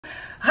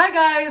Hi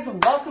guys,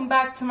 welcome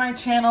back to my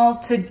channel.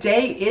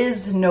 Today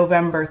is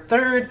November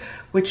 3rd,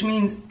 which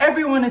means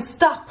everyone is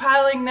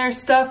stockpiling their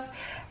stuff,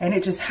 and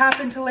it just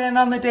happened to land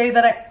on the day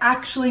that I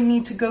actually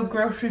need to go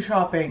grocery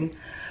shopping.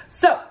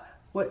 So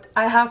what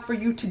I have for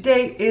you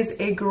today is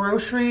a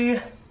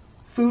grocery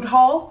food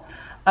haul.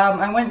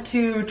 I went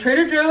to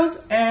Trader Joe's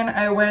and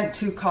I went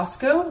to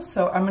Costco,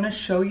 so I'm gonna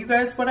show you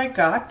guys what I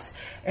got,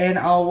 and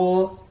I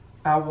will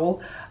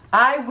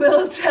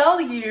tell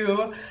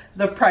you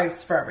the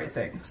price for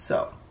everything.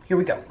 So here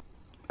we go.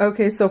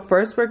 Okay, so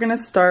first we're gonna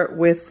start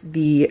with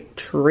the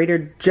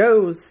Trader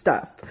Joe's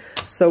stuff.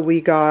 So we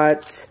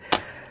got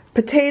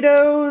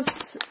potatoes.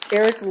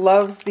 Eric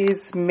loves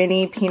these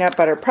mini peanut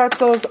butter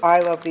pretzels. I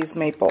love these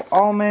maple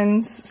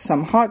almonds.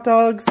 Some hot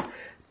dogs.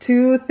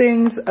 2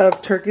 things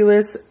of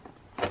turkeyless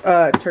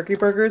turkey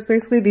burgers,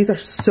 basically. These are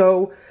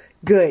so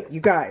good,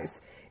 you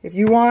guys. If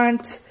you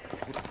want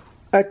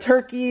a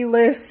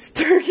turkeyless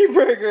turkey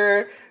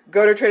burger,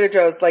 go to Trader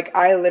Joe's. Like,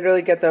 I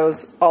literally get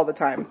those all the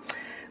time.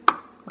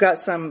 Got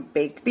some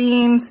baked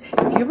beans.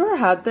 Have you ever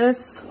had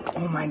this?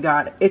 Oh my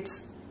god.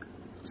 It's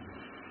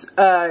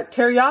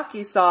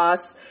teriyaki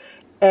sauce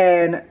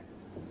and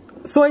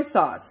soy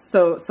sauce.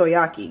 So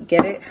soyaki.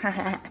 Get it?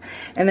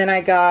 And then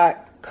I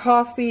got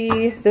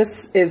coffee.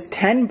 This is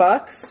 10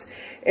 bucks.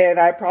 And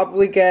I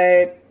probably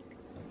get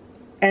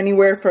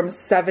anywhere from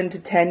 7 to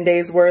 10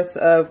 days worth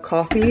of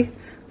coffee.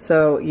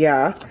 So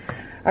yeah.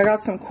 I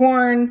got some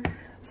corn,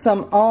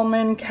 some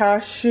almond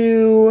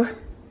cashew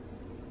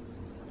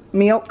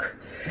milk.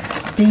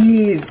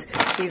 These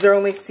are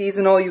only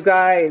seasonal, you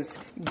guys.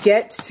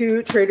 Get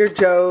to Trader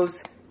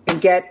Joe's and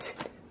get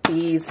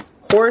these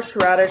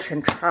horseradish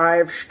and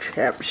chives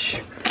chips.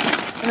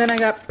 And then I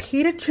got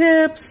pita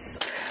chips.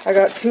 I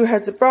got 2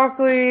 heads of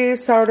broccoli,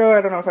 sourdough,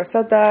 I don't know if I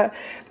said that,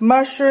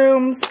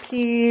 mushrooms,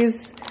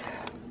 peas,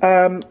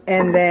 and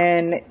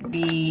then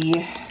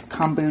the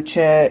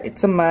kombucha.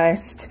 It's a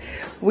must.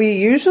 We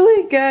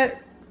usually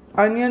get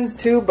onions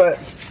too, but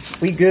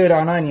we good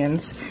on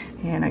onions.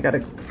 And I gotta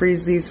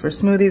freeze these for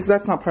smoothies.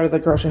 That's not part of the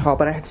grocery haul,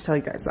 but I had to tell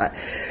you guys that.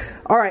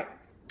 All right,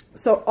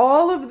 so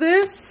all of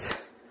this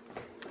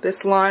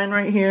line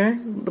right here,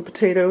 the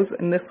potatoes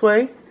in this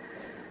way,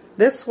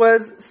 this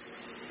was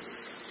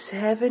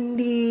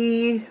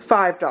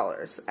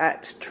 $75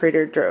 at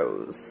Trader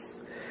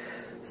Joe's.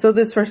 So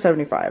this for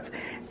 $75.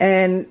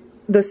 And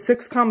the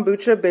 6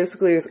 kombucha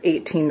basically is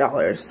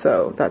 $18.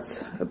 So that's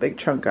a big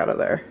chunk out of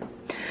there.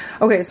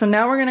 Okay, so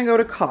now we're gonna go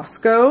to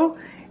Costco.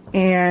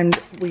 And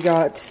we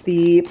got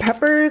the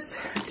peppers,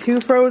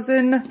 2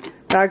 frozen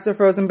bags of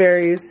frozen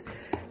berries,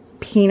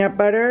 peanut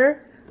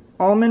butter,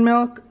 almond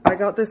milk. I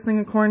got this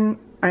thing of corn.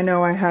 I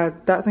know I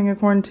had that thing of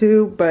corn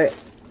too, but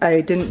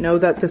I didn't know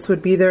that this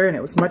would be there, and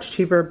it was much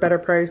cheaper, better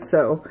price.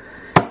 So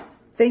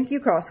thank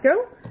you,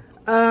 Costco.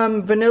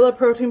 Vanilla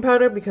protein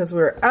powder because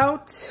we're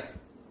out.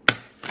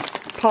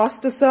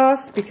 Pasta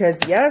sauce because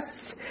yes.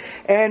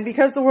 And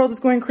because the world is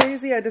going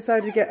crazy, I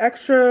decided to get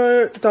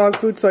extra dog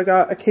food, so I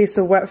got a case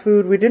of wet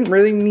food. We didn't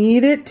really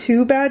need it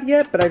too bad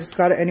yet, but I just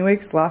got it anyway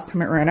because last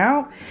time it ran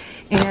out.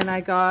 And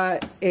I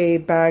got a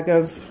bag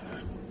of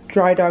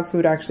dry dog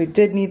food. I actually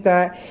did need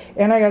that.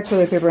 And I got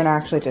toilet paper, and I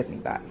actually did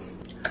need that.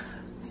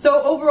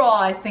 So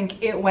overall, I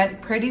think it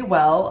went pretty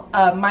well.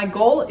 My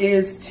goal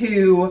is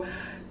to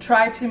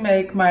try to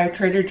make my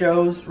Trader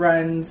Joe's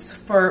runs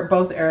for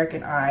both Eric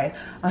and I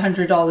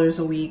 $100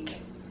 a week.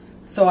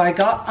 So I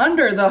got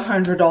under the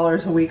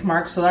 $100 a week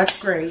mark, so that's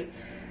great.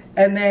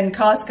 And then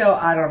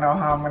Costco, I don't know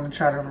how I'm gonna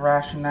try to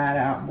ration that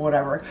out,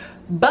 whatever.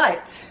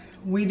 But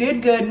we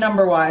did good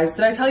number-wise.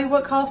 Did I tell you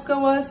what Costco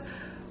was?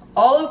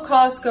 All of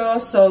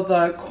Costco, so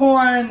the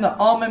corn, the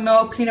almond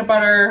milk, peanut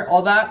butter,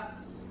 all that,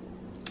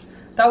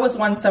 that was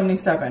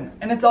 $177.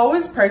 And it's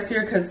always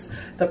pricier because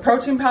the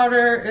protein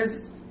powder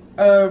is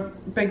a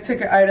big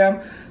ticket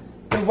item.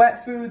 The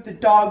wet food, the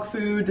dog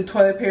food, the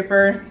toilet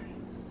paper,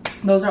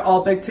 those are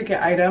all big ticket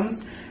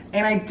items.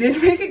 And I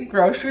did make a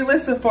grocery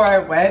list before I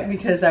went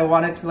because I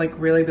wanted to like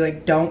really be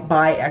like, don't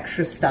buy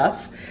extra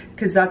stuff,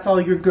 because that's all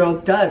your girl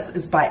does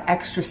is buy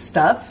extra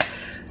stuff.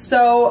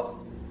 So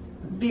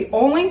the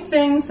only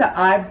things that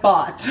I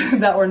bought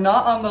that were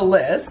not on the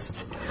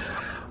list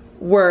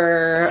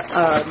were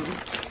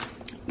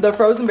the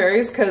frozen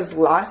berries, because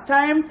last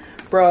time,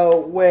 bro,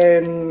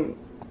 when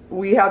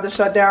we had the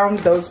shutdown,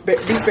 these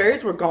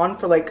berries were gone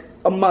for like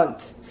a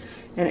month,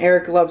 and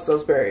Eric loves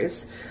those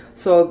berries.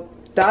 So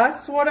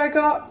that's what I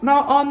got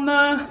not on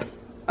the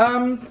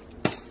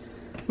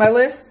my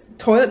list.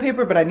 Toilet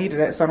paper, but I needed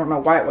it, so I don't know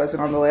why it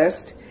wasn't on the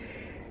list.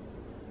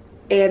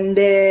 And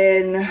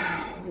then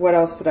what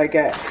else did I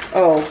get?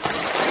 Oh,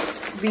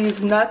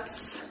 these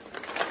nuts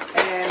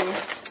and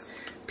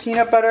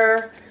peanut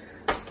butter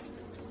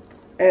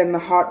and the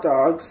hot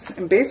dogs.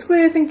 And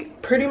basically I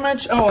think pretty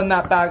much, oh, and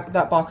that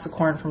box of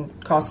corn from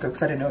Costco,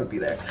 because I didn't know it would be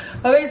there.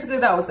 But basically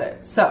that was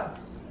it. So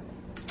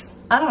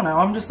I don't know,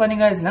 I'm just letting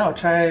you guys know.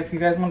 Try, if you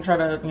guys want to try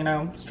to, you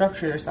know,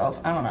 structure yourself.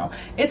 I don't know.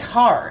 It's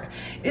hard.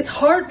 It's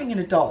hard being an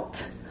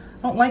adult.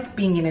 I don't like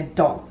being an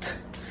adult,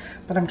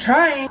 but I'm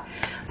trying.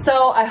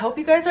 So I hope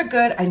you guys are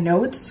good. I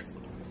know it's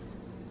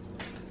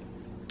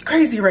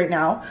crazy right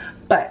now,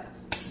 but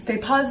stay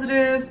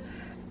positive,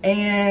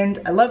 and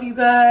I love you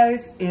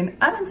guys, and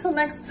until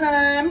next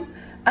time,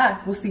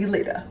 we'll see you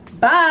later.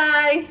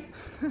 Bye.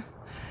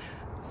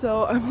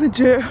 So I'm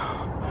legit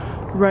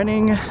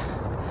running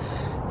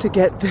to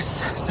get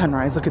this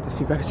sunrise. Look at this,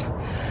 you guys.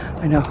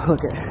 I know,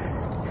 look at it.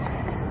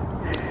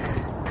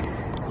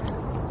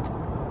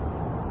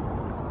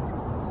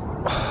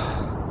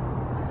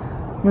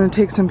 I'm gonna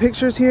take some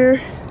pictures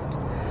here.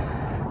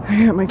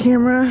 I got my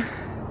camera.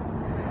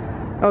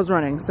 I was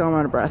running, so I'm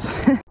out of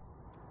breath.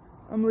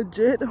 I'm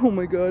legit, oh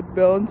my god,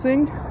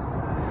 balancing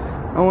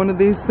on one of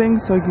these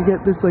things so I could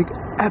get this like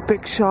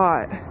epic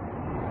shot.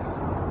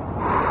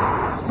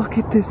 Look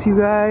at this, you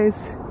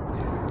guys.